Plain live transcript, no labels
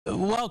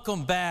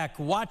Welcome back.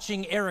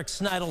 Watching Eric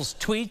Snidle's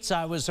tweets,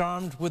 I was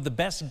armed with the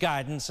best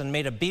guidance and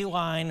made a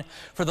beeline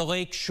for the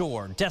lake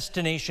shore,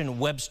 destination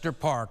Webster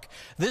Park.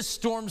 This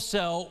storm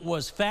cell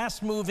was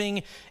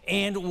fast-moving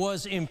and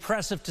was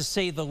impressive to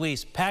say the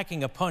least,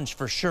 packing a punch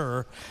for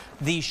sure.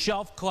 The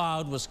shelf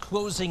cloud was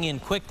closing in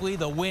quickly.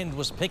 The wind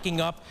was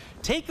picking up.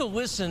 Take a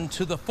listen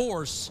to the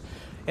force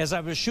as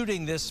I was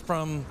shooting this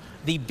from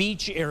the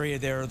beach area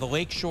there, the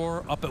lake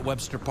shore up at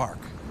Webster Park.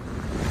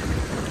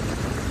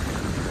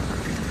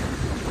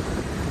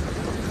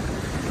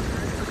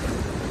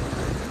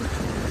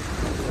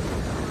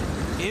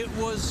 It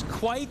was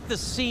quite the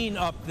scene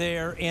up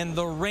there, and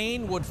the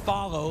rain would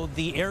follow.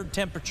 The air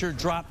temperature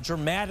dropped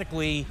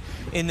dramatically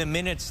in the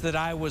minutes that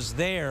I was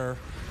there,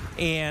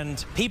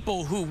 and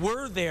people who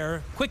were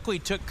there quickly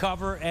took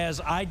cover,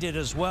 as I did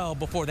as well,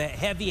 before that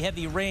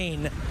heavy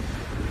rain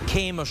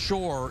came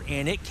ashore.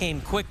 And it came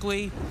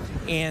quickly,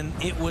 and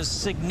it was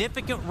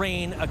significant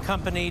rain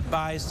accompanied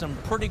by some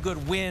pretty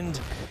good wind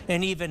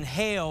and even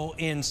hail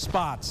in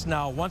spots.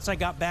 Now, once I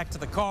got back to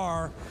the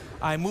car,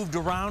 I moved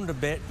around a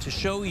bit to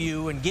show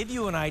you and give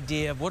you an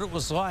idea of what it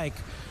was like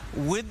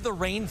with the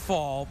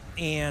rainfall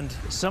and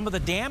some of the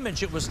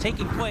damage that was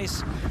taking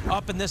place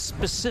up in this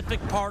specific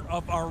part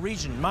of our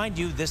region. Mind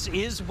you, this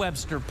is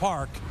Webster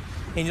Park,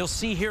 and you'll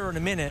see here in a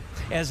minute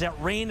as that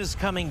rain is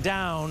coming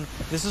down.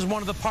 This is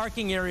one of the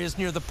parking areas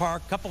near the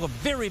park. A couple of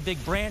very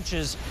big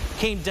branches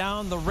came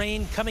down, the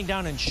rain coming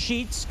down in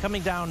sheets,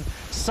 coming down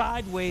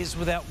sideways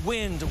with that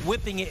wind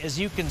whipping it, as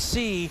you can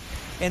see.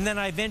 And then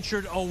I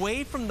ventured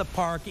away from the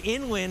park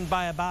inland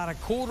by about a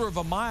quarter of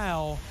a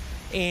mile,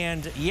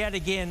 and yet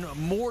again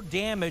more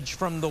damage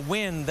from the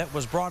wind that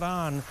was brought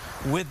on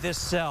with this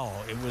cell.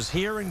 It was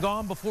here and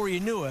gone before you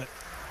knew it,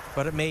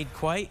 but it made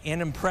quite an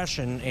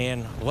impression,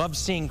 and love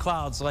seeing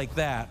clouds like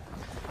that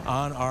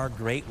on our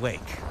Great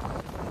Lake.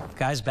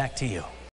 Guys, back to you.